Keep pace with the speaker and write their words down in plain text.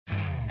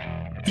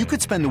You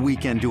could spend the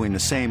weekend doing the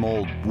same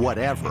old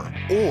whatever,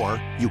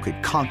 or you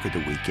could conquer the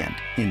weekend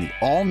in the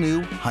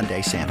all-new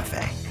Hyundai Santa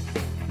Fe.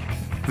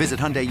 Visit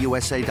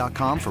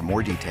HyundaiUSA.com for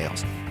more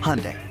details.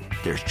 Hyundai,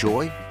 there's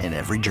joy in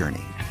every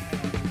journey.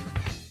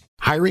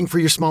 Hiring for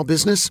your small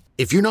business?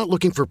 If you're not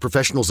looking for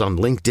professionals on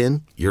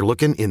LinkedIn, you're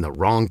looking in the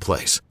wrong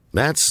place.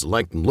 That's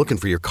like looking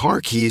for your car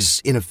keys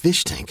in a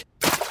fish tank.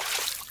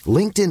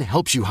 LinkedIn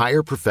helps you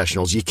hire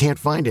professionals you can't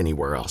find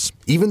anywhere else,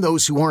 even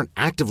those who aren't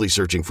actively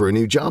searching for a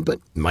new job but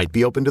might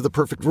be open to the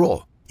perfect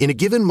role. In a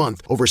given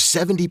month, over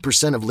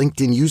 70% of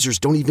LinkedIn users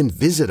don't even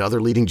visit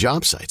other leading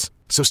job sites.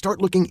 So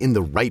start looking in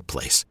the right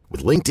place.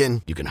 With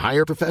LinkedIn, you can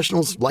hire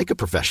professionals like a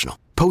professional.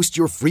 Post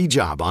your free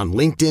job on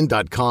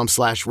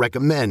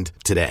linkedin.com/recommend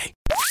today.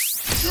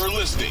 You're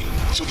listening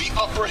to the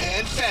Upper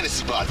Hand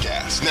Fantasy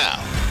Podcast. Now,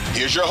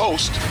 here's your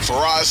host,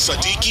 Faraz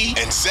Sadiki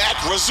and Zach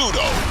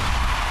Rizzuto.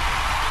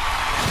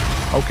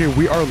 Okay,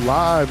 we are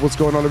live. What's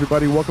going on,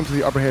 everybody? Welcome to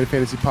the Upper Hand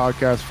Fantasy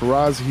Podcast.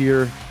 Faraz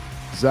here.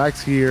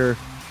 Zach's here.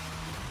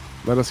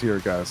 Let us hear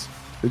it, guys.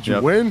 Did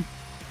you win?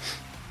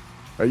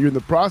 Are you in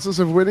the process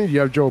of winning? Do you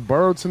have Joe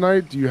Burrow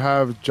tonight? Do you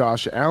have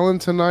Josh Allen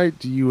tonight?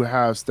 Do you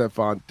have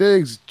Stephon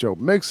Diggs, Joe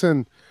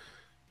Mixon?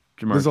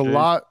 There's a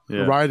lot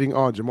riding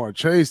on Jamar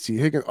Chase, T.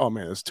 Higgins. Oh,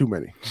 man, there's too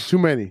many. Too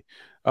many.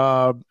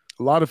 A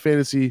lot of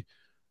fantasy,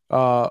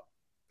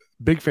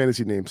 big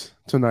fantasy names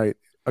tonight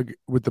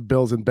with the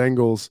Bills and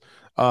Bengals.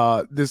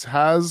 This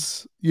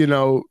has,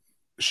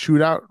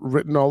 shootout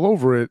written all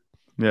over it.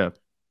 Yeah.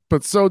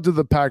 But so did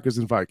the Packers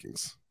and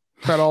Vikings.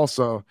 That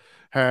also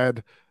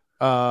had,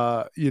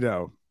 that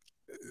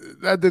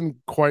didn't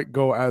quite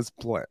go as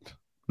planned,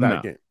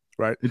 that game,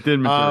 right? It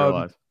didn't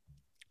materialize.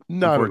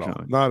 Not at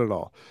all. Not at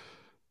all.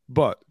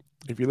 But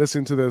if you're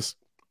listening to this,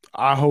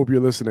 I hope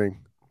you're listening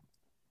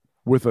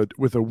with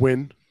a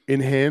win in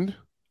hand.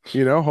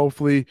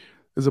 Hopefully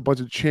there's a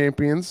bunch of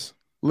champions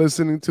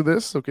listening to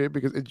this, okay?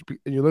 Because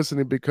you're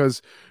listening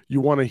because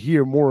you want to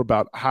hear more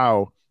about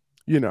how,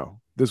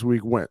 this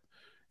week went.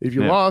 If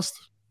you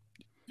lost,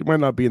 you might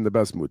not be in the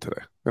best mood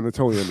today, and I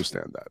totally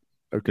understand that.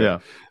 Okay, yeah,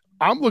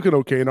 I'm looking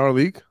okay in our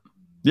league.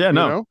 Yeah,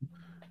 no,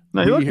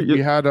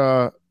 we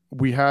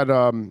had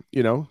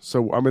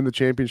so I'm in the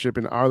championship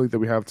in our league that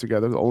we have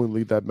together, the only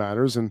league that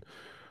matters, and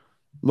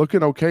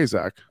looking okay,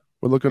 Zach.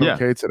 We're looking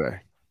okay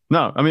today.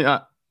 No, I mean,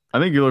 I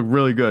think you look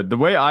really good. The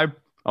way I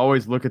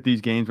always look at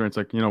these games where it's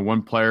like,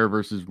 one player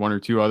versus one or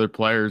two other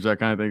players, that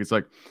kind of thing. It's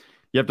like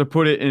you have to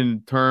put it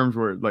in terms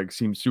where it like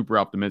seems super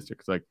optimistic.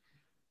 It's like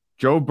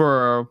Joe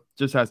Burrow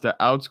just has to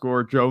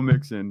outscore Joe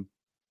Mixon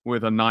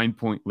with a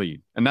 9-point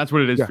lead. And that's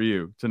what it is for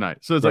you tonight.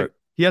 So it's like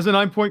he has a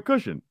 9-point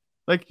cushion.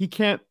 Like he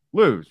can't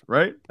lose,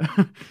 right?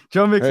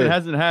 Joe Mixon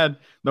hasn't had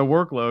the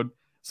workload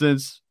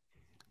since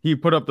he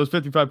put up those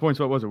 55 points.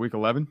 What was it, week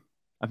 11?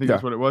 I think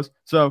that's what it was.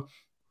 So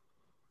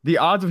the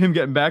odds of him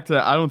getting back to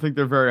that, I don't think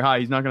they're very high.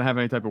 He's not going to have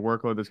any type of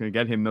workload that's going to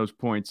get him those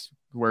points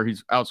where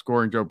he's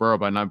outscoring Joe Burrow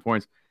by 9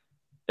 points.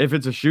 If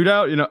it's a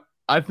shootout,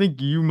 I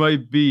think you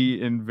might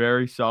be in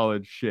very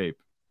solid shape.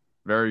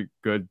 Very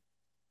good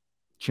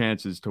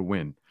chances to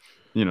win,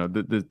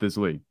 this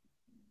league.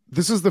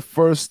 This is the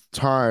first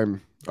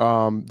time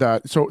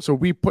that so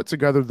we put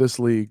together this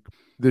league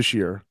this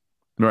year,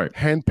 right?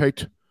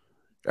 Handpicked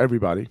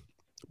everybody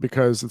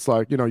because it's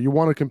like, you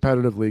want a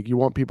competitive league. You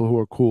want people who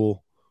are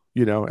cool,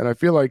 and I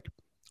feel like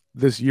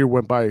this year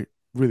went by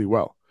really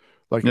well.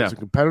 Like it was a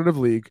competitive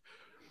league,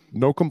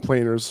 no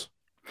complainers.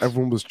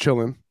 Everyone was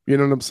chilling. You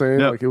know what I'm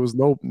saying? Like it was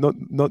no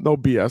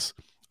BS.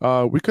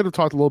 We could have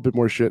talked a little bit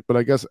more shit, but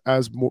I guess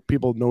as more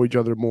people know each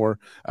other more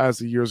as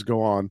the years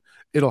go on,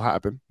 it'll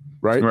happen,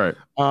 right? Right.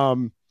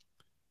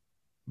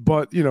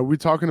 But we're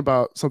talking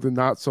about something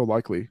not so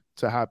likely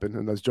to happen,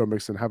 and that's Joe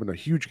Mixon having a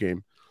huge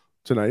game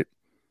tonight.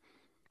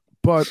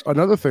 But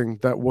another thing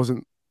that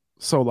wasn't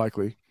so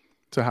likely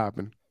to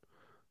happen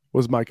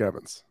was Mike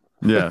Evans.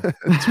 Yeah.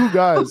 Two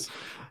guys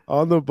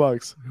on the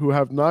Bucs who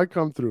have not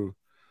come through,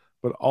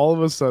 but all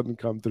of a sudden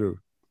come through.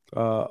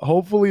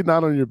 Hopefully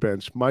not on your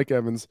bench, Mike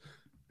Evans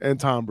and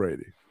Tom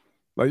Brady.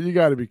 Like, you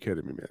got to be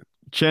kidding me, man.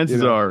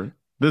 Chances are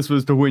this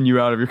was to win you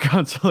out of your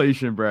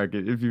consolation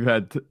bracket if you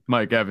had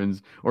Mike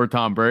Evans or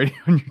Tom Brady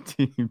on your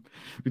team,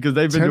 because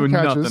they've been doing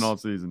nothing all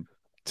season.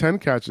 10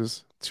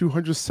 catches,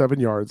 207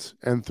 yards,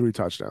 and 3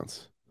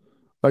 touchdowns.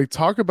 Like,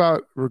 talk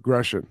about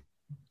regression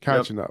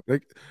catching up.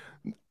 Like,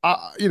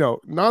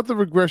 not the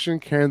regression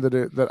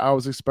candidate that I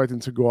was expecting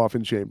to go off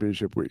in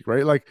championship week,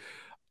 right? Like,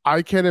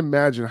 I can't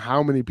imagine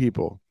how many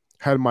people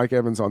had Mike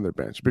Evans on their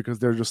bench because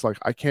they're just like,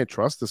 I can't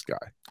trust this guy.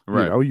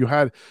 Right. You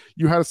had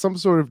some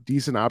sort of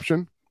decent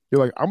option. You're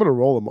like, I'm going to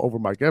roll him over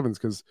Mike Evans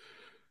because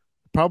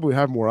probably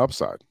have more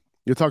upside.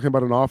 You're talking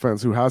about an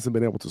offense who hasn't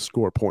been able to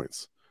score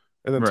points.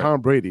 And then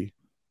Tom Brady,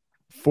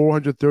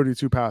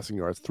 432 passing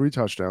yards, 3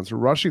 touchdowns, a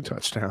rushing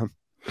touchdown.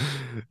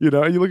 And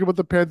you look at what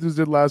the Panthers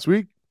did last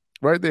week,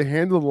 right? They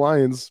handled the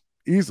Lions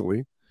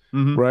easily,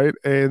 right?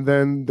 And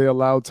then they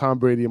allowed Tom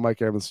Brady and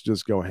Mike Evans to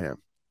just go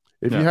ham.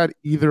 If you had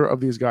either of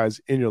these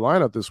guys in your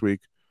lineup this week,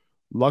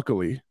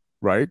 luckily,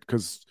 right?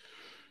 Because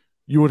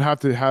you would have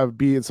to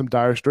be in some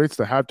dire straits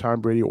to have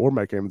Tom Brady or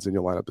Mike Evans in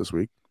your lineup this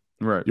week.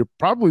 Right. You're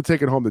probably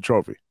taking home the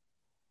trophy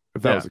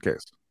if that was the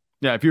case.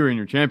 Yeah, if you were in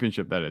your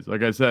championship, that is.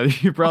 Like I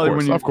said, you probably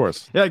win. Of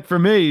course. Yeah, like for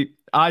me,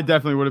 I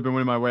definitely would have been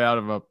winning my way out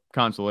of a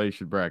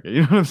consolation bracket.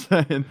 You know what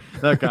I'm saying?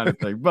 That kind of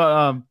thing.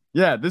 But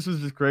yeah, this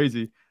was just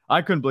crazy.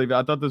 I couldn't believe it.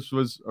 I thought this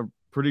was a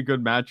pretty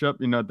good matchup.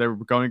 You know, they were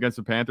going against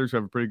the Panthers, who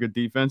have a pretty good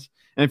defense.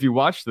 And if you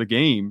watch the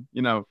game,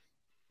 you know,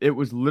 it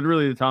was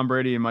literally the Tom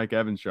Brady and Mike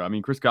Evans show. I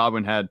mean, Chris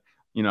Godwin had,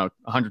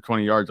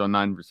 120 yards on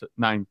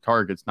 9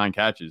 targets, 9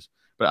 catches.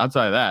 But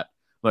outside of that,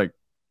 like,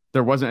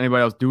 there wasn't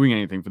anybody else doing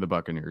anything for the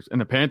Buccaneers. And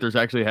the Panthers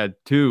actually had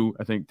 2,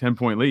 I think,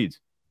 10-point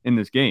leads in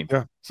this game.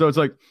 Yeah. So it's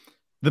like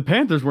the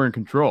Panthers were in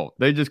control.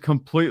 They just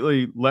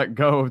completely let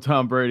go of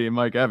Tom Brady and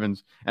Mike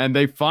Evans. And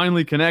they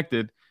finally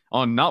connected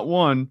on not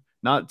 1,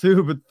 not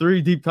 2, but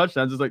 3 deep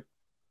touchdowns. It's like,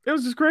 it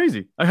was just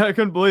crazy. I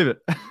couldn't believe it.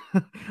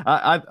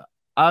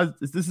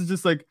 This is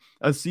just like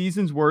a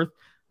season's worth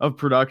of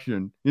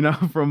production,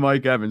 from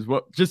Mike Evans.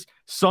 Just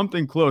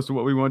something close to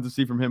what we wanted to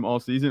see from him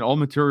all season, all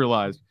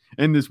materialized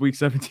in this Week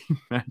 17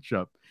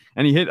 matchup.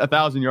 And he hit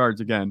 1,000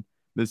 yards again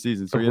this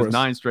season. So he has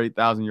 9 straight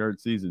 1,000-yard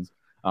seasons.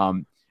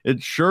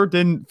 It sure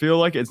didn't feel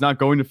like it. It's not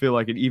going to feel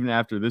like it even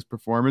after this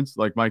performance.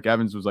 Like Mike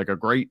Evans was like a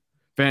great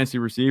fantasy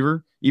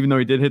receiver. Even though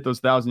he did hit those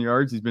 1,000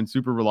 yards, he's been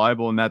super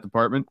reliable in that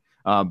department.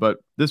 But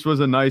this was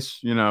a nice,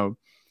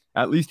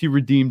 at least he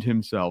redeemed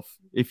himself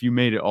if you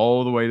made it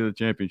all the way to the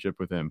championship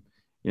with him.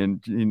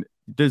 And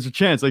there's a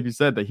chance, like you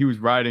said, that he was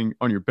riding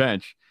on your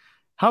bench.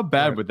 How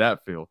bad would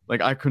that feel? Like,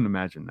 I couldn't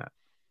imagine that.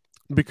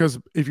 Because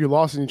if you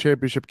lost in your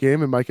championship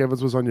game and Mike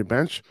Evans was on your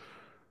bench,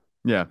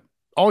 yeah,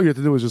 all you had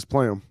to do was just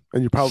play him,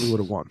 and you probably would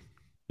have won.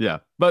 Yeah,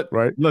 but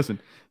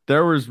listen,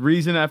 there was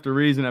reason after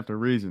reason after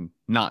reason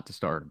not to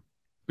start him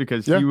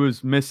because he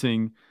was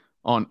missing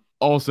on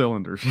all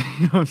cylinders. You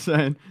know what I'm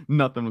saying?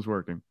 Nothing was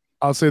working.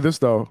 I'll say this,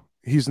 though.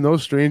 He's no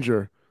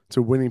stranger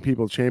to winning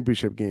people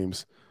championship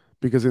games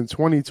because in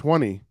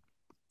 2020,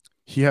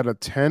 he had a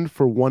 10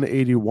 for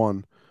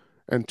 181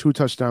 and 2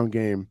 touchdown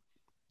game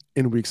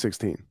in Week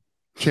 16,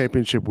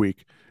 championship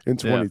week in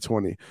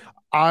 2020. Yeah.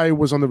 I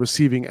was on the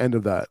receiving end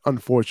of that,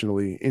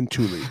 unfortunately, in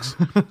 2 leagues,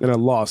 and I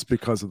lost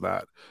because of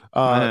that.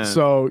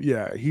 So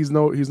yeah, he's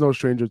no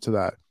stranger to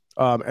that.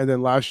 And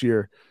then last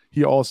year,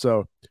 he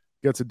also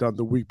gets it done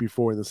the week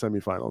before in the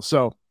semifinals.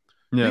 So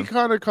he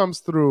kind of comes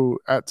through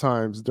at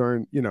times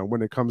during,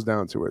 when it comes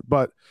down to it.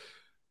 But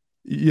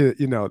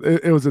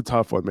it was a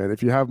tough one, man.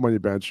 If you have him on your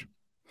bench,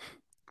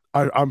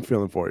 I'm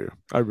feeling for you.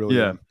 I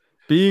really am.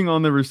 Being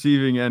on the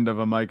receiving end of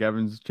a Mike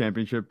Evans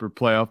championship or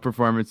playoff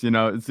performance,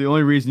 it's the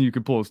only reason you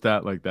could pull a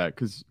stat like that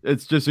because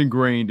it's just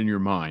ingrained in your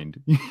mind.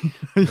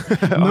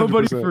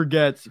 Nobody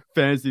forgets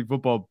fantasy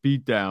football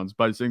beatdowns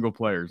by single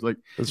players. Like,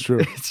 that's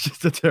true. It's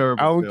just a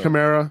terrible. Alvin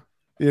Kamara,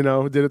 did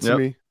it to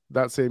me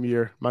that same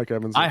year. Mike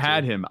Evans. I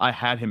had him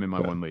in my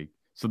one league.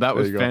 So that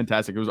was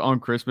fantastic. It was on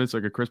Christmas,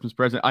 like a Christmas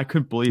present. I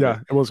couldn't believe it. Yeah,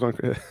 it was going.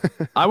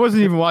 I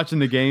wasn't even watching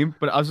the game,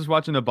 but I was just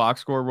watching the box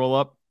score roll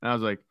up, and I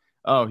was like,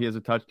 "Oh, he has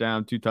a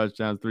touchdown, 2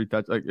 touchdowns, 3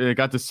 touchdowns." Like it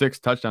got to 6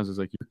 touchdowns. I was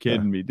like, "You're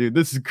kidding me, dude!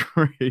 This is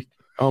great."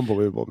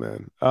 Unbelievable,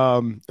 man.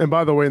 And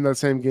by the way, in that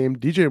same game,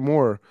 DJ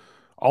Moore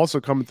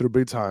also coming through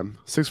big time.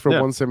 6 for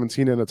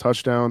 117 and a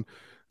touchdown.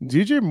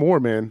 DJ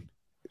Moore, man,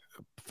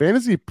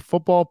 fantasy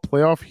football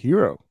playoff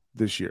hero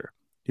this year.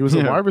 He was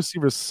a wide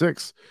receiver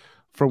 6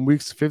 from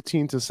weeks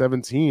 15 to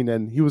 17,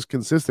 and he was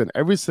consistent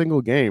every single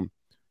game.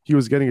 He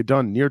was getting it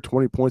done near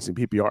 20 points in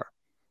PPR.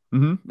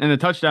 Mm-hmm. And a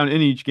touchdown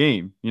in each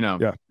game,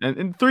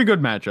 and 3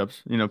 good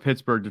matchups,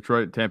 Pittsburgh,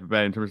 Detroit, Tampa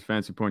Bay in terms of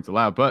fantasy points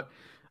allowed. But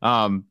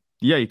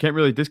you can't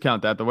really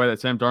discount that the way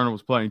that Sam Darnold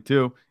was playing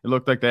too. It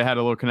looked like they had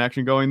a little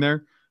connection going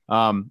there.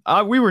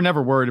 We were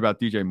never worried about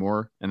DJ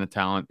Moore and the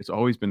talent. It's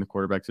always been the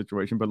quarterback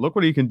situation, but look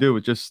what he can do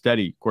with just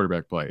steady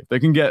quarterback play. If they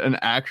can get an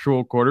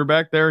actual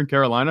quarterback there in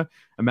Carolina,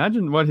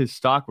 imagine what his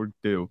stock would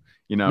do.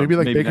 Maybe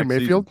Baker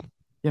Mayfield. Season.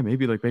 Yeah,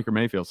 maybe like Baker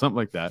Mayfield, something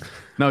like that.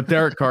 No,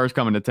 Derek Carr is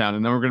coming to town,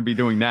 and then we're going to be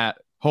doing that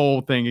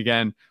whole thing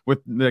again with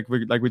like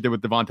we did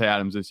with Devontae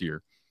Adams this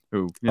year,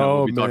 who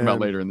we'll be talking about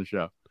later in the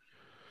show.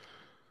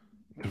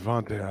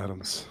 Devontae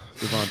Adams.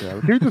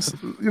 Can you just,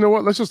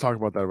 what? Let's just talk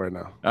about that right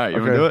now. All right, you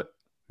want to do it?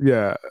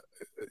 Yeah.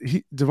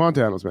 Devontae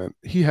Adams, man,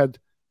 he had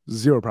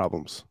 0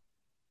 problems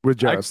with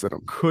Jarrett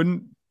Stidham.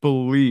 Couldn't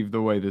believe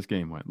the way this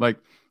game went. Like,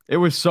 it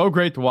was so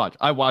great to watch.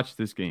 I watched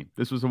this game.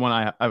 This was the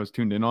one I was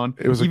tuned in on.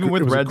 It was a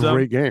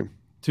great game.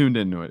 Tuned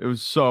into it. It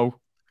was so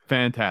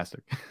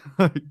fantastic.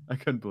 I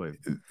couldn't believe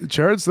it.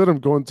 Jarrett Stidham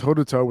going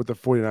toe-to-toe with the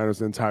 49ers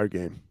the entire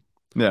game.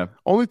 Yeah.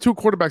 Only 2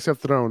 quarterbacks have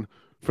thrown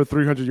for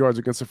 300 yards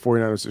against the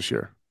 49ers this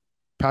year.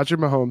 Patrick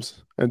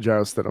Mahomes and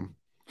Jarrett Stidham.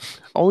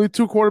 Only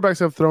 2 quarterbacks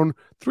have thrown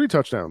 3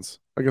 touchdowns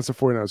against the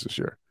 49ers this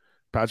year.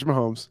 Patrick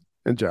Mahomes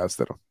and Jarrett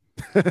Stidham.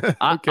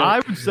 Okay. I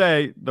would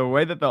say the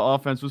way that the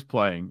offense was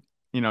playing,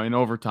 in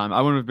overtime,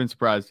 I wouldn't have been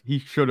surprised. He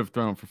should have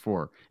thrown for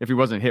 4 if he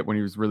wasn't hit when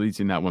he was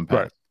releasing that one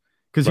pass.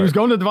 Because he was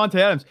going to Devontae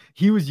Adams.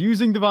 He was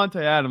using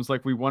Devontae Adams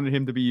like we wanted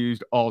him to be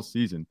used all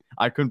season.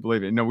 I couldn't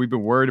believe it. We've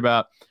been worried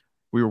about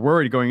we were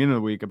worried going into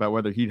the week about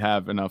whether he'd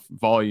have enough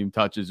volume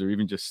touches or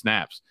even just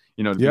snaps,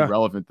 to be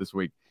relevant this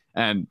week.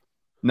 And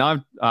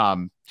now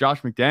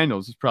Josh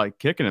McDaniels is probably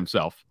kicking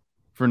himself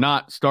for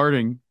not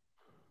starting.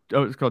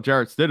 It's called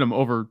Jarrett Stidham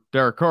over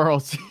Derek Carr all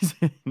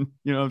season.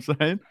 You know what I'm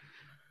saying?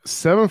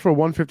 7 for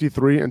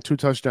 153 and 2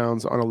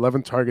 touchdowns on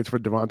 11 targets for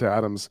Davante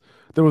Adams.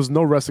 There was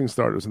no resting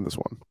starters in this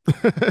one.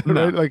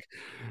 No. Right? Like,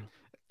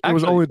 it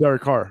was only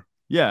Derek Carr.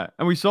 Yeah.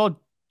 And we saw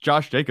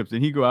Josh Jacobs.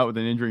 Did he go out with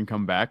an injury and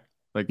come back?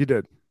 Like, he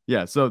did.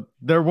 Yeah. So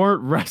there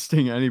weren't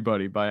resting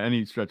anybody by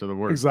any stretch of the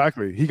word.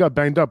 Exactly. He got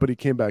banged up, but he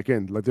came back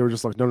in. Like, they were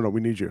just like, no, we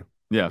need you.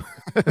 Yeah.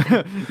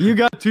 You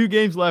got 2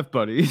 games left,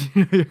 buddy.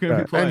 You're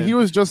gonna be playing. And he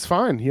was just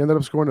fine. He ended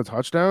up scoring a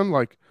touchdown.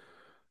 Like,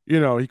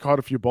 he caught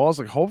a few balls.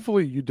 Like,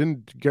 hopefully you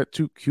didn't get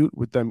too cute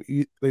with them,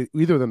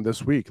 either of them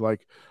this week.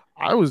 Like,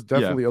 I was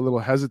definitely a little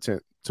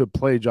hesitant to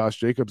play Josh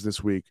Jacobs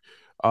this week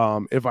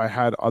if I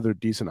had other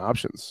decent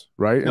options,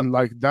 right? Yep. And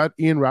like that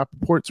Ian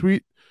Rappaport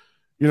tweet,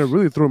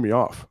 really threw me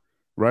off,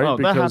 right? Oh,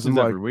 because that happens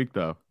every week,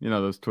 though.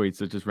 Those tweets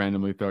that just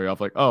randomly throw you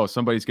off, like, oh,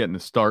 somebody's getting the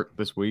start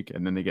this week,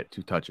 and then they get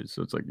 2 touches.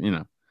 So it's like,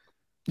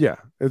 Yeah,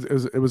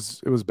 it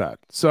was bad.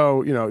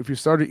 So, if you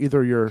started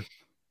either your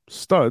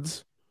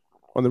studs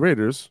on the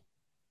Raiders,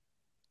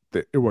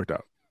 it worked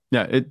out.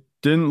 Yeah, it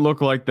didn't look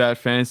like that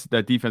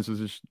defense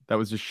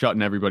was just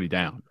shutting everybody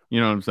down. You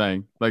know what I'm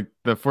saying? Like,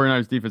 the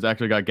 49ers defense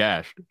actually got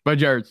gashed by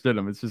Jarrett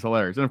Stidham. It's just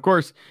hilarious. And of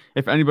course,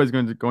 if anybody's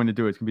going to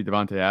do it, it's going to be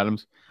Davante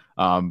Adams.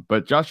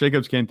 But Josh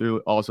Jacobs came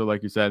through also,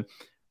 like you said.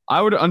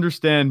 I would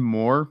understand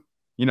more,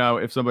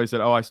 if somebody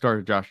said, oh, I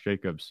started Josh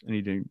Jacobs and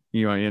he didn't,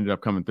 he ended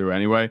up coming through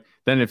anyway.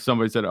 Then if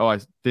somebody said, oh, I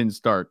didn't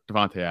start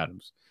Davante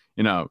Adams,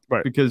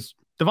 right? Because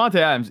Davante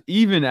Adams,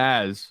 even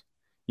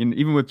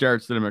with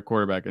Jarrett Stidham at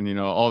quarterback and,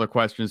 all the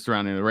questions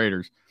surrounding the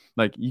Raiders,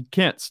 like, you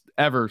can't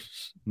ever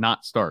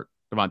not start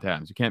Davante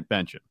Adams. You can't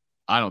bench him,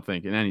 I don't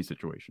think, in any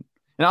situation.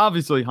 And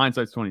obviously,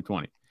 hindsight's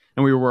 20/20.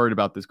 And we were worried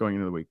about this going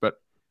into the week. But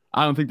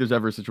I don't think there's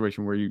ever a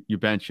situation where you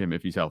bench him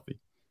if he's healthy.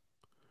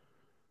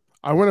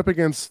 I went up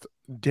against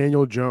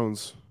Daniel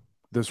Jones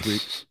this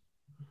week.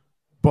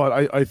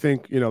 But I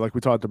think, like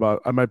we talked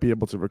about, I might be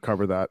able to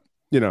recover that,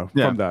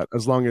 from that,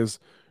 as long as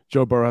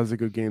Joe Burrow has a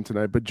good game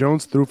tonight. But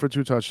Jones threw for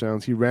 2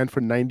 touchdowns. He ran for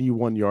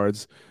 91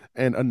 yards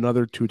and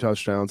another 2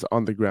 touchdowns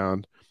on the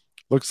ground.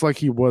 Looks like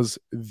he was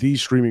the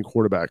streaming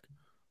quarterback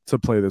to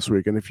play this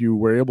week. And if you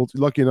were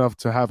lucky enough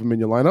to have him in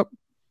your lineup,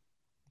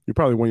 you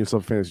probably won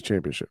yourself a fantasy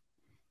championship.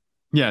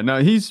 Yeah,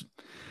 no,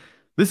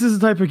 this is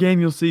the type of game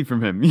you'll see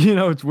from him.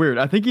 It's weird.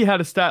 I think he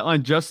had a stat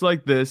line just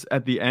like this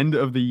at the end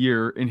of the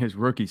year in his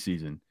rookie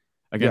season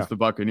against the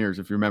Buccaneers.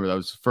 If you remember, that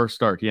was his first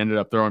start. He ended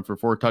up throwing for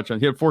 4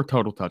 touchdowns. He had 4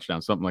 total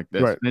touchdowns, something like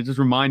this. Right. And it just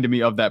reminded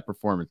me of that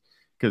performance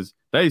because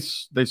they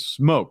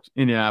smoked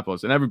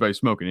Indianapolis, and everybody's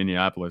smoking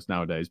Indianapolis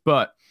nowadays.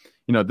 But,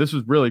 this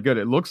was really good.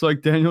 It looks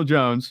like Daniel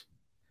Jones,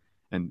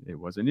 and it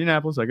was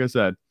Indianapolis, like I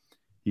said,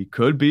 he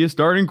could be a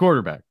starting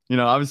quarterback.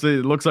 Obviously,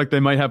 it looks like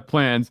they might have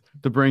plans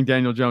to bring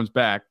Daniel Jones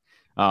back.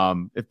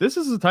 If this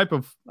is the type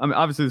of,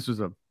 obviously this was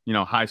a,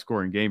 high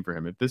scoring game for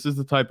him. If this is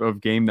the type of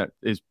game that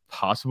is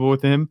possible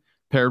with him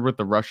paired with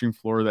the rushing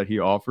floor that he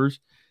offers,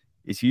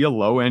 is he a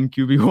low end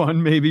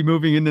QB1 maybe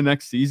moving into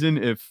next season?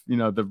 If,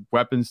 the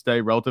weapons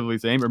stay relatively the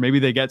same, or maybe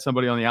they get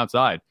somebody on the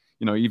outside,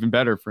 even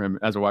better for him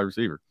as a wide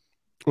receiver.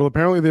 Well,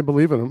 apparently they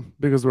believe in him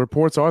because the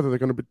reports are that they're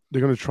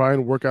going to try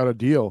and work out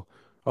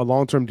a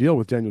long-term deal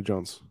with Daniel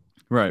Jones.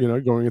 Right.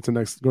 Going into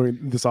this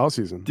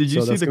offseason. Did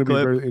you see the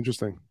clip? Very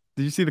interesting.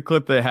 Did you see the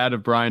clip they had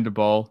of Brian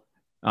DeBall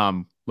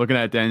looking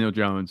at Daniel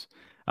Jones?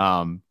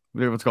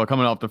 What's called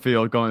coming off the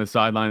field, going to the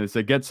sideline. They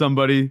said, get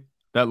somebody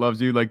that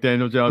loves you like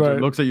Daniel Jones, or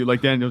looks at you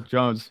like Daniel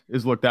Jones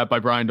is looked at by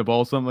Brian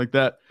DeBall, something like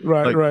that.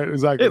 Right,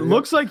 exactly. It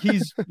looks like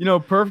he's,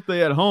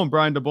 perfectly at home,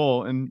 Brian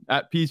DeBall, and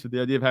at peace with the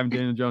idea of having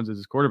Daniel Jones as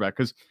his quarterback,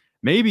 because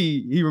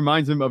maybe he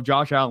reminds him of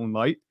Josh Allen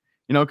light,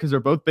 because they're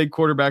both big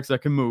quarterbacks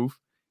that can move.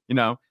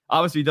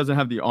 Obviously he doesn't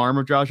have the arm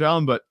of Josh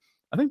Allen, but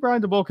I think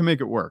Brian DeBall can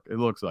make it work, it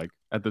looks like,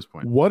 at this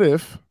point. What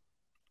if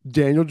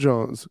Daniel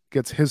Jones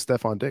gets his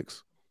Stephon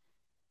Diggs?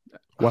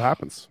 What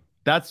happens?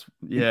 That's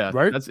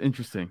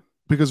interesting.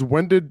 Because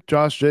when did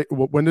Josh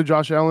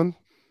Allen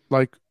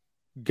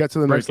get to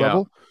the next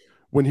level?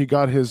 When he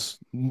got his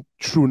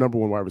true number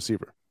 1 wide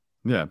receiver.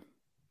 Yeah.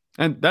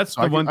 And that's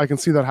the one I can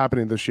see that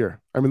happening this year.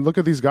 I mean, look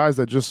at these guys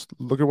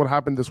look at what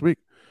happened this week,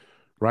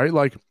 right?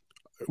 Like,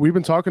 we've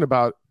been talking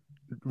about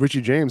Richie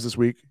James this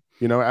week,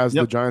 as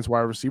the Giants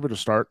wide receiver to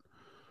start,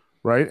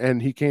 right?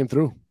 And he came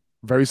through.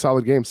 Very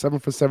solid game, 7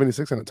 for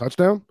 76 and a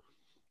touchdown,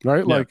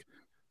 right? Yep. Like,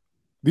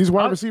 these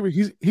wide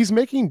receivers, he's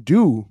making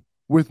do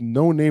with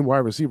no-name wide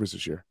receivers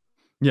this year.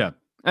 Yeah,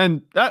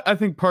 and that I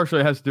think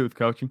partially has to do with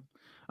coaching,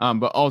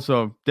 but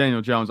also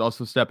Daniel Jones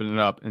also stepping it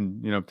up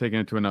and taking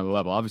it to another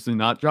level. Obviously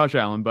not Josh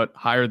Allen, but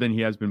higher than he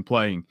has been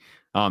playing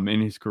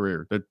in his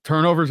career. The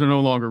turnovers are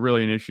no longer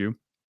really an issue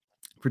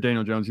for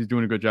Daniel Jones. He's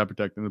doing a good job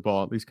protecting the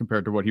ball, at least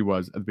compared to what he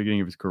was at the beginning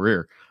of his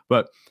career.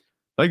 But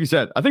like you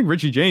said, I think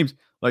Richie James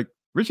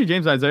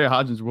and Isaiah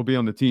Hodgins will be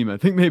on the team, I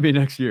think maybe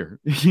next year.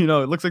 It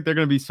looks like they're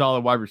going to be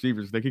solid wide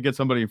receivers. They could get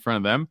somebody in front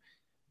of them.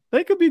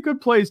 they could be good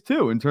plays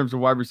too in terms of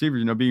wide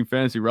receivers, being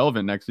fantasy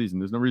relevant next season.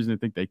 There's no reason to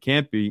think they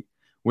can't be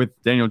with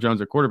Daniel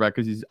Jones at quarterback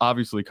because he's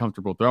obviously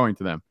comfortable throwing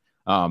to them.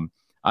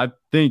 I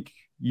think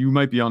you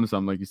might be onto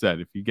something, like you said,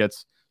 if he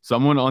gets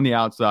someone on the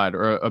outside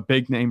or a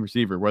big name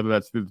receiver, whether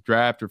that's through the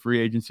draft or free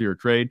agency or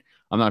trade.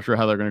 I'm not sure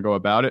how they're going to go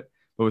about it.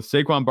 But with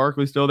Saquon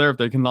Barkley still there, if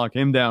they can lock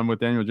him down with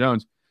Daniel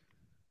Jones,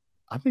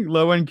 I think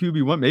low-end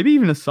QB1, maybe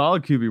even a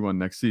solid QB1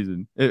 next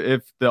season,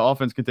 if the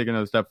offense can take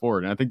another step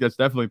forward. And I think that's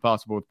definitely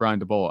possible with Brian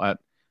Daboll at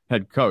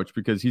head coach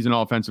because he's an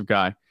offensive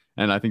guy,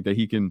 and I think that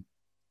he can,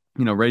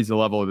 raise the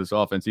level of this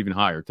offense even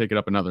higher, take it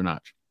up another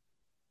notch.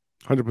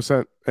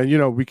 100%.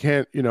 And, we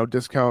can't,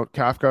 discount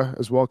Kafka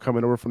as well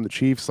coming over from the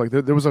Chiefs. Like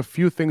there was a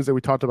few things that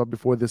we talked about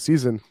before this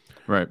season.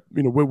 Right.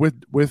 With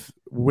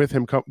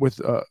him,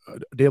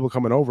 Dable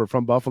coming over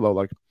from Buffalo,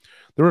 like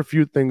there were a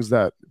few things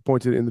that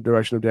pointed in the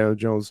direction of Daniel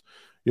Jones,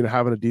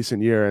 having a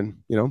decent year. And,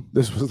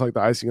 this was like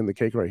the icing on the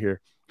cake right here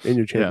in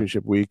your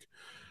championship week.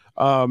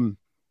 Saquon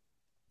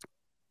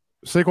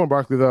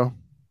Barkley, though,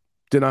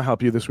 did not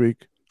help you this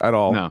week at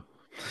all. No.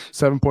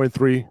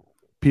 7.3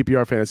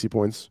 PPR fantasy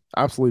points.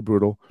 Absolutely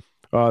brutal.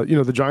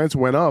 The Giants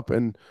went up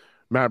and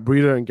Matt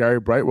Breida and Gary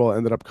Brightwell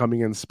ended up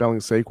coming in spelling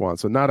Saquon.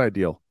 So not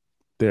ideal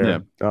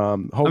there. Yeah.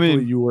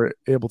 Hopefully you were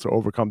able to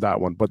overcome that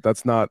one, but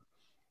that's not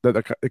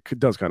that. It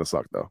does kind of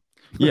suck though.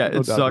 Yeah,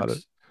 it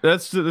sucks.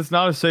 It's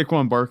not a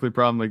Saquon Barkley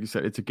problem. Like you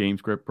said, it's a game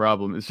script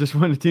problem. It's just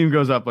when a team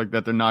goes up like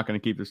that, they're not going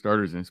to keep their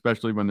starters in,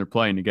 especially when they're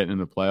playing to get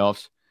into the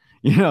playoffs.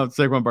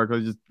 Saquon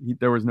Barkley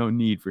there was no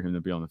need for him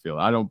to be on the field.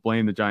 I don't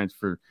blame the Giants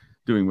for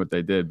doing what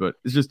they did, but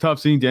it's just tough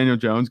seeing Daniel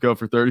Jones go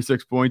for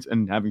 36 points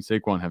and having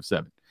Saquon have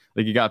 7.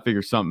 Like you got to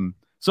figure some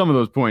of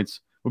those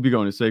points will be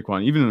going to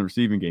Saquon, even in the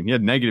receiving game. He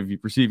had negative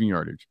receiving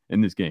yardage in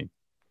this game.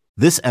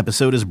 This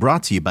episode is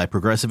brought to you by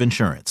Progressive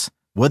Insurance.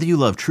 Whether you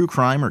love true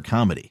crime or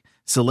comedy,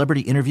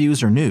 celebrity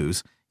interviews or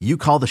news, you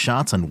call the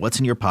shots on what's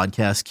in your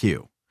podcast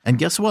queue. And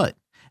guess what?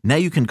 Now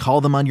you can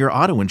call them on your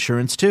auto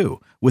insurance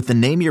too with the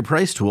Name Your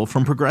Price tool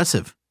from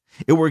Progressive.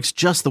 It works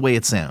just the way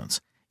it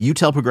sounds. You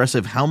tell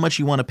Progressive how much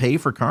you want to pay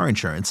for car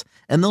insurance,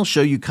 and they'll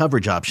show you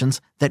coverage options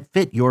that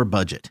fit your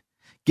budget.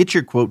 Get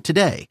your quote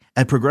today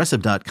at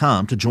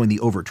Progressive.com to join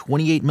the over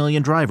 28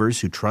 million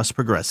drivers who trust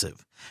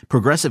Progressive.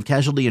 Progressive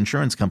Casualty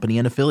Insurance Company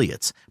and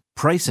Affiliates.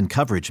 Price and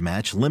coverage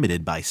match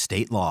limited by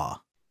state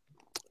law.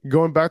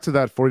 Going back to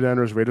that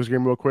 49ers-Raiders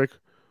game real quick,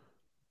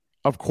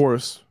 of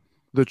course,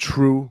 the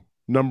true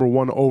number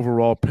 1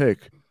 overall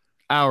pick,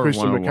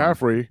 Christian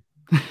McCaffrey,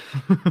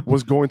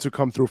 was going to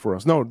come through for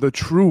us. No, the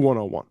true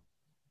 101.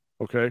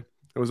 Okay?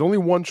 It was only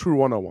one true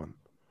 101.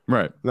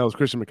 Right. And that was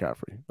Christian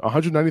McCaffrey.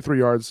 193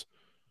 yards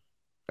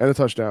and a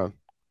touchdown.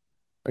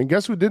 And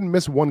guess who didn't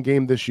miss one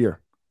game this year?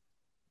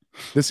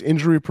 This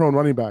injury-prone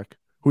running back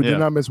who did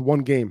not miss one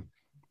game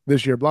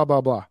this year, blah,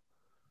 blah, blah.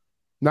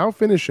 Now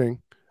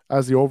finishing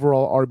as the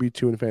overall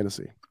RB2 in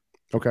fantasy.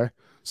 Okay?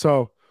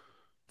 So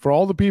for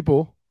all the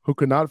people who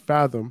could not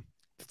fathom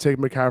to take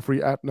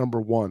McCaffrey at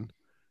number 1,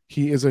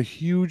 he is a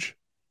huge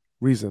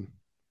reason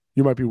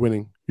you might be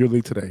winning your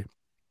league today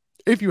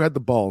if you had the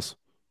balls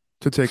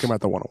to take him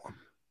at the 101.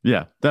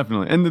 Yeah,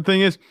 definitely. And the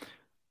thing is,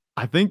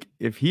 I think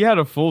if he had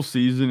a full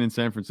season in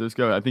San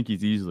Francisco, I think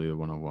he's easily the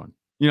 101.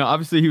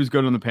 Obviously he was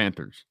good on the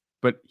Panthers,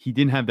 but he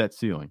didn't have that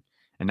ceiling.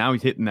 And now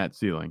he's hitting that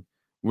ceiling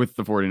with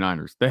the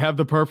 49ers. They have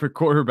the perfect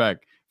quarterback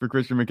for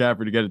Christian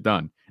McCaffrey to get it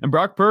done. And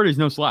Brock Purdy's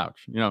no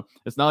slouch.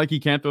 It's not like he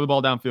can't throw the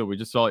ball downfield. We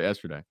just saw it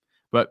yesterday.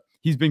 But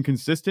he's been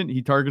consistent.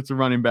 He targets the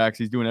running backs.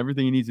 He's doing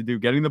everything he needs to do,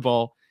 getting the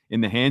ball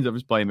in the hands of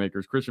his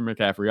playmakers. Christian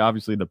McCaffrey,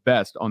 obviously the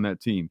best on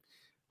that team.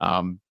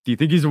 Do you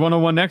think he's a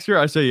 101 next year?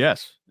 I say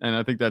yes. And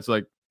I think that's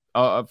like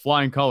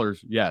flying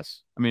colors.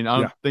 Yes. I mean, I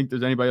don't think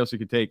there's anybody else who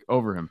could take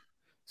over him.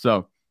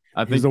 So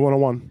I think he's the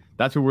 101.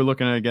 That's what we're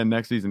looking at again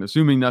next season,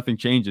 assuming nothing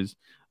changes.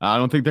 I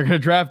don't think they're going to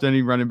draft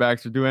any running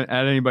backs or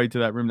add anybody to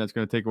that room that's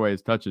going to take away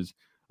his touches.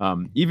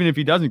 Even if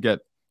he doesn't get,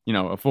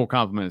 a full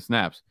complement of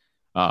snaps,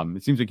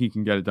 it seems like he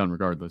can get it done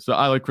regardless. So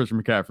I like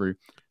Christian McCaffrey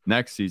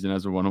next season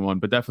as a 101,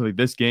 but definitely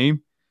this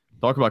game,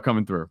 talk about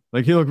coming through.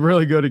 Like he looked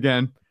really good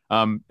again.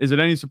 Is it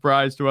any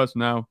surprise to us?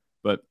 No,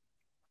 but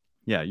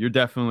yeah, you're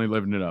definitely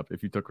living it up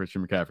if you took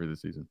Christian McCaffrey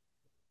this season.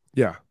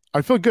 Yeah,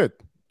 I feel good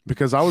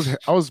because I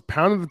was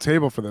pounding the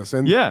table for this,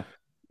 and yeah,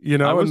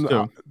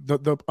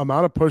 the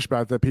amount of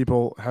pushback that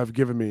people have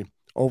given me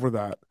over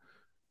that,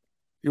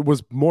 it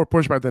was more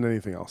pushback than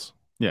anything else.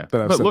 Yeah,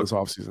 that I've said this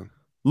offseason.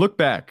 Look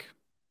back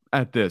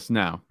at this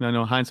now. I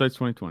know hindsight's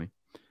 20/20.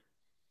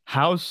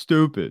 How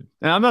stupid,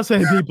 and I'm not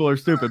saying people are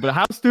stupid, but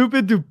how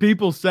stupid do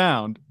people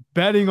sound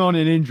betting on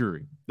an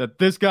injury that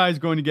this guy is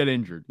going to get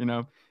injured?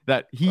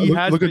 That he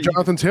has. Look at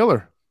Jonathan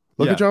Taylor.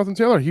 Look at Jonathan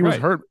Taylor. He was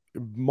hurt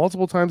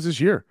multiple times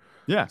this year.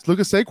 Yeah. Look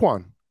at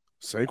Saquon.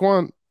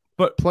 Saquon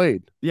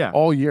played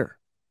all year.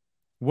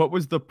 What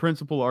was the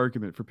principal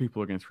argument for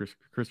people against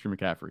Christian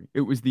McCaffrey?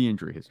 It was the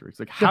injury history. It's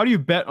like, how do you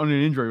bet on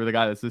an injury with a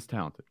guy that's this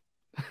talented?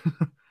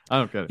 I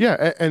don't get it.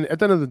 Yeah, and at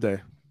the end of the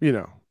day,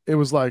 it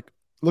was like,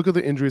 look at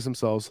the injuries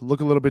themselves. Look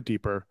a little bit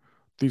deeper.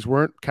 These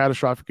weren't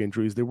catastrophic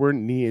injuries. They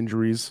weren't knee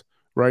injuries,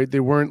 right?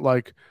 They weren't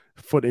like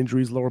foot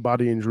injuries, lower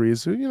body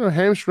injuries,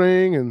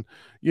 hamstring and,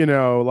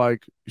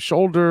 like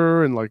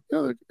shoulder and like,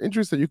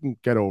 injuries that you can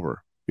get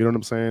over. You know what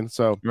I'm saying?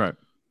 So, right.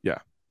 Yeah.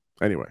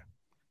 Anyway,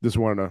 just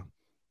wanted to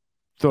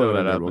throw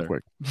that out real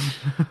quick.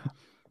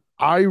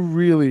 I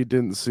really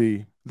didn't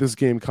see this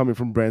game coming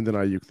from Brandon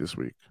Ayuk this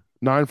week.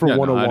 9 for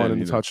 101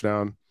 and a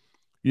touchdown.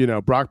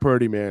 Brock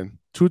Purdy, man,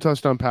 2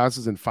 touchdown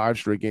passes in 5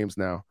 straight games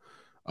now.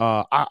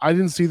 I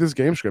didn't see this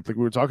game script like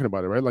we were talking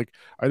about it, right? Like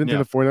I didn't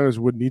think the 49ers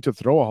would need to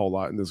throw a whole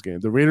lot in this game.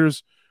 The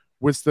Raiders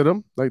withstood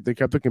them, like they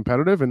kept it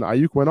competitive, and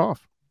Ayuk went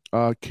off.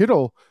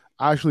 Kittle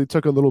actually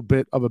took a little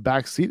bit of a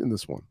back seat in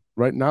this one,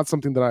 right? Not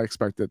something that I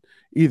expected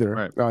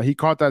either. Right. He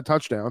caught that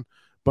touchdown,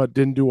 but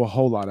didn't do a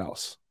whole lot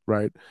else,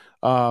 right?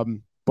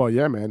 But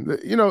yeah, man,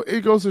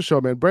 it goes to show,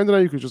 man, Brandon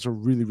Ayuk is just a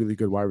really, really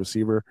good wide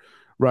receiver,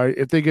 right?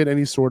 If they get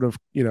any sort of,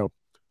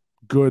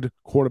 good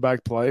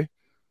quarterback play,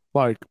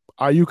 like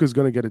Ayuk is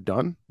going to get it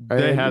done.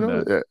 They had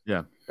that.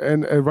 Yeah.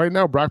 And right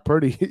now, Brock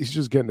Purdy, he's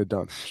just getting it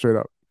done straight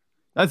up.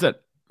 That's it.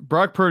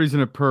 Brock Purdy's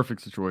in a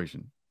perfect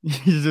situation.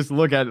 You just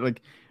look at it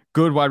like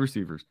good wide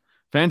receivers,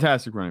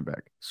 fantastic running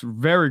back,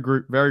 very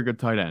good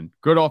tight end,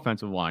 good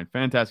offensive line,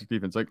 fantastic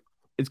defense. Like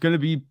it's going to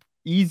be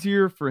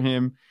easier for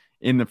him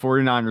in the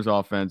 49ers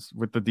offense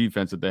with the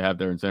defense that they have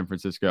there in San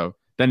Francisco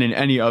than in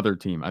any other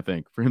team, I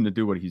think, for him to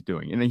do what he's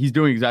doing. And he's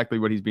doing exactly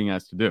what he's being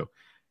asked to do.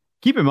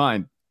 Keep in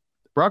mind,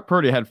 Brock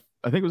Purdy had,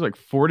 I think it was like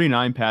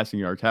 49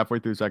 passing yards halfway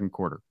through the second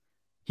quarter.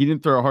 He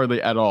didn't throw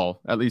hardly at all,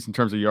 at least in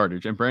terms of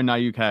yardage. And Brandon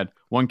Ayuk had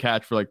 1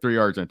 catch for like 3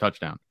 yards and a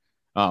touchdown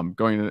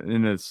going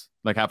in this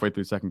like halfway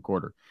through the second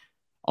quarter.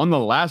 On the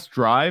last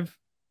drive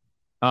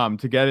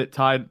to get it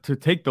tied, to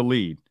take the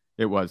lead,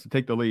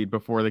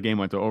 before the game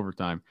went to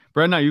overtime,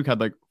 Brandon Ayuk had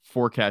like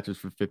 4 catches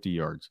for 50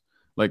 yards.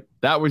 Like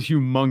that was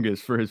humongous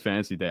for his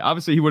fantasy day.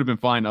 Obviously, he would have been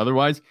fine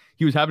otherwise.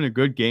 He was having a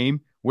good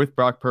game with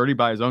Brock Purdy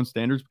by his own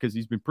standards because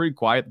he's been pretty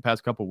quiet the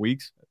past couple of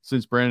weeks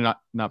since Brock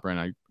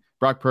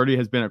Purdy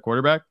has been a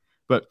quarterback.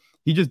 But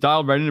he just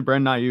dialed right into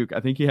Brandon Ayuk.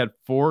 I think he had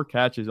 4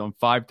 catches on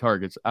 5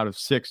 targets out of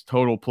 6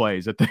 total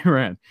plays that they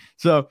ran.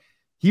 So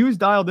he was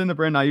dialed into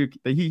Brandon Ayuk.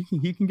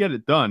 He can get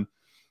it done.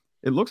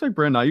 It looks like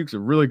Brandon Ayuk's a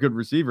really good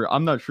receiver.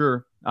 I'm not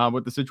sure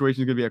what the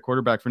situation is going to be at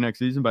quarterback for next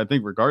season, but I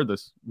think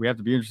regardless, we have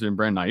to be interested in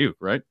Brandon Ayuk,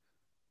 right?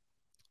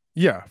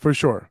 Yeah, for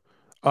sure.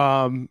 Trey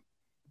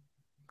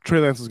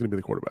Lance is going to be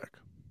the quarterback.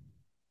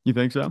 You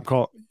think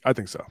so? I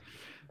think so.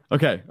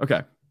 Okay.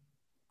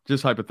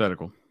 Just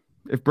hypothetical.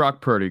 If Brock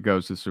Purdy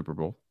goes to the Super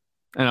Bowl,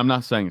 and I'm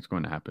not saying it's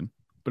going to happen,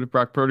 but if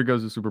Brock Purdy goes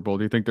to the Super Bowl,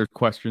 do you think there's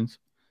questions?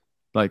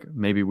 Like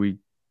maybe we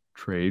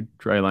trade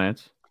Trey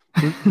Lance?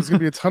 There's going to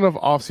be a ton of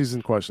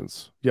offseason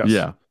questions. Yes.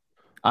 Yeah.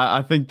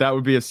 I think that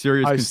would be a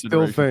serious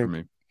consideration for me. I still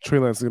think Trey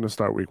Lance is going to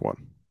start week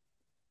 1.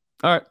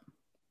 All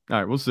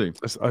right, we'll see.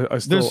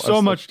 There's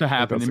so much to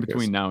happen in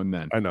between now and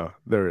then. I know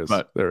there is.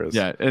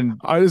 Yeah,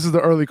 and this is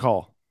the early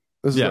call.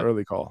 The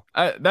early call.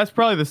 That's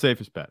probably the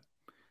safest bet.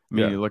 I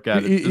mean, you look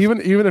at it.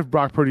 Even if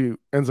Brock Purdy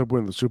ends up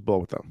winning the Super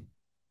Bowl with them.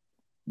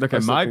 Okay,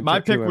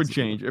 my pick would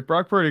change. If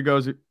Brock Purdy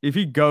goes to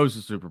the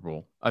Super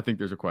Bowl, I think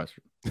there's a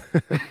question.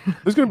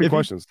 There's going to be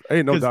questions.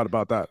 Ain't no doubt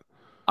about that.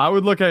 I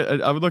would look at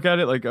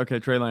it like, okay,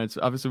 Trey Lance,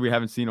 obviously we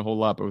haven't seen a whole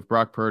lot, but with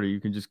Brock Purdy, you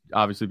can just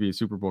obviously be a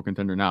Super Bowl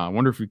contender now. I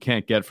wonder if you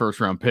can't get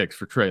first-round picks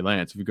for Trey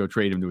Lance if you go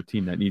trade him to a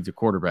team that needs a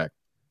quarterback.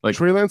 Like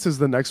Trey Lance is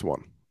the next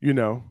one,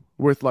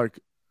 with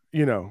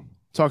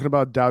talking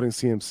about doubting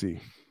CMC,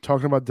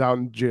 talking about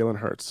doubting Jalen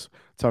Hurts,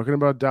 talking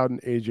about doubting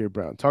A.J.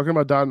 Brown, talking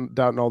about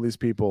doubting all these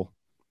people.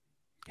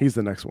 He's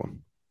the next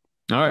one.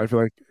 All right. I feel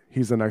like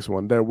he's the next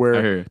one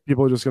where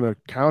people are just going to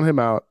count him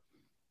out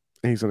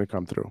and he's going to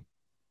come through.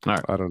 All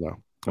right. I don't know.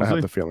 I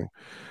have the feeling.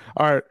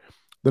 All right.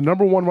 The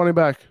number 1 running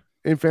back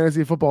in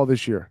fantasy football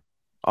this year,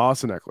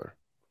 Austin Eckler.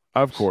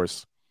 Of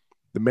course,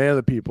 the man of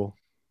the people.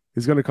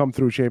 He's going to come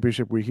through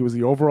championship week. He was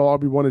the overall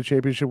RB1 in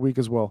championship week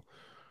as well.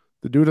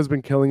 The dude has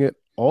been killing it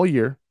all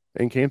year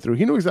and came through.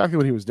 He knew exactly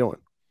what he was doing,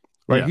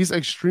 right? Yeah. He's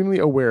extremely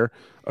aware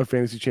of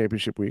fantasy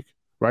championship week,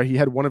 right? He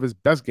had one of his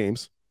best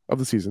games of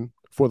the season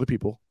for the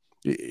people.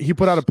 He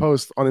put out a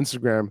post on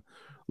Instagram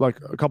like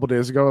a couple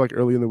days ago, like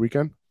early in the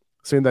weekend,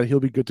 saying that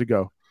he'll be good to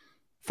go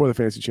for the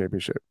fantasy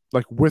championship,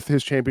 like with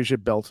his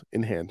championship belt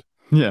in hand.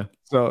 Yeah.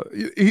 So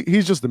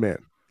he's just the man.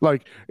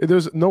 Like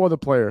there's no other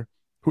player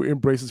who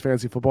embraces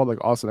fantasy football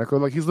like Austin Eckler.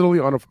 Like he's literally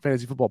on a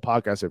fantasy football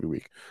podcast every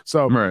week.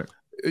 So, right.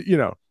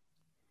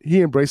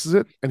 He embraces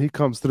it and he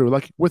comes through.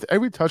 Like with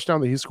every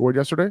touchdown that he scored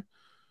yesterday,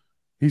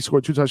 he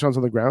scored 2 touchdowns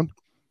on the ground.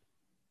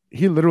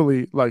 He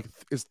literally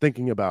is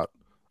thinking about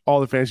all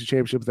the fantasy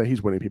championships that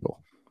he's winning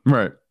people.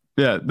 Right.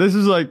 Yeah. This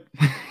is like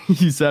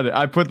he said it.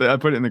 I put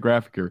it in the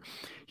graphic here.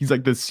 He's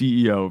like the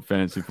CEO of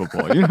fantasy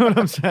football. You know what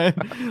I'm saying?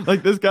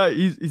 Like this guy,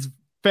 he's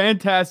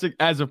fantastic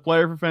as a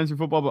player for fantasy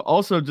football, but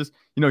also just,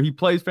 he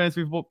plays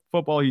fantasy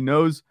football. He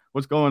knows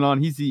what's going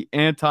on. He's the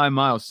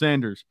anti-Miles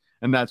Sanders.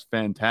 And that's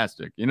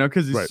fantastic,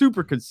 because he's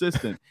super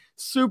consistent,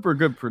 super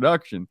good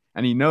production,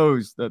 and he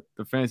knows that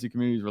the fantasy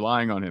community is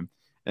relying on him.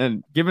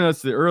 And giving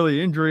us the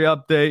early injury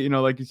update,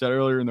 like you said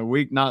earlier in the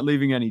week, not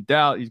leaving any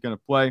doubt he's going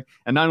to play.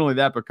 And not only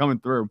that, but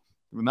coming through.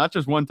 not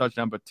just 1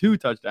 touchdown, but 2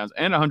 touchdowns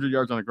and 100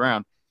 yards on the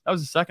ground. That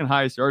was the second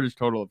highest yardage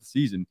total of the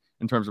season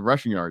in terms of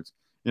rushing yards.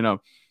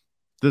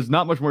 There's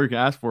not much more you can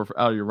ask for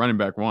out of your running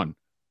back one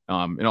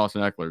in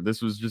Austin Ekeler.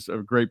 This was just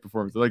a great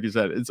performance. Like you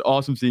said, it's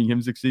awesome seeing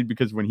him succeed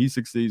because when he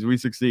succeeds, we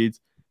succeed,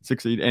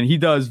 and he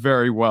does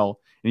very well,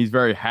 and he's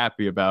very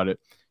happy about it.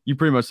 You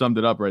pretty much summed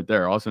it up right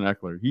there. Austin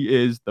Ekeler, he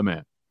is the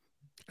man.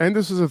 And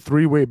this is a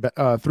three-way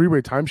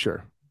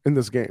timeshare in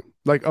this game.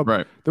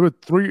 Right. There were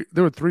three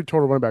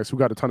total running backs who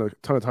got a ton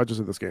of touches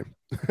in this game.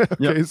 Okay,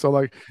 yep.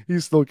 So he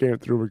still came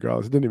through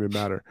regardless. It didn't even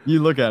matter.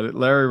 You look at it.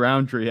 Larry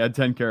Roundtree had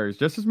 10 carries,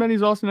 just as many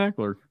as Austin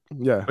Ekeler.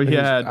 Yeah, but he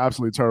had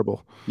absolutely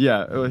terrible.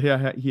 Yeah,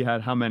 he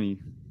had how many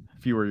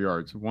fewer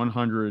yards?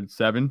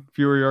 107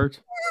 fewer yards.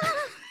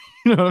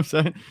 You know what I'm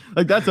saying?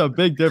 That's a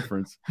big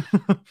difference.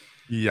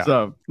 Yeah.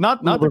 So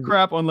not the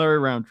crap on Larry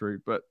Roundtree,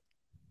 but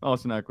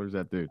Austin Ekeler's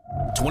that dude.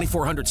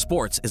 2400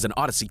 Sports is an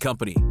Odyssey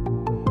company.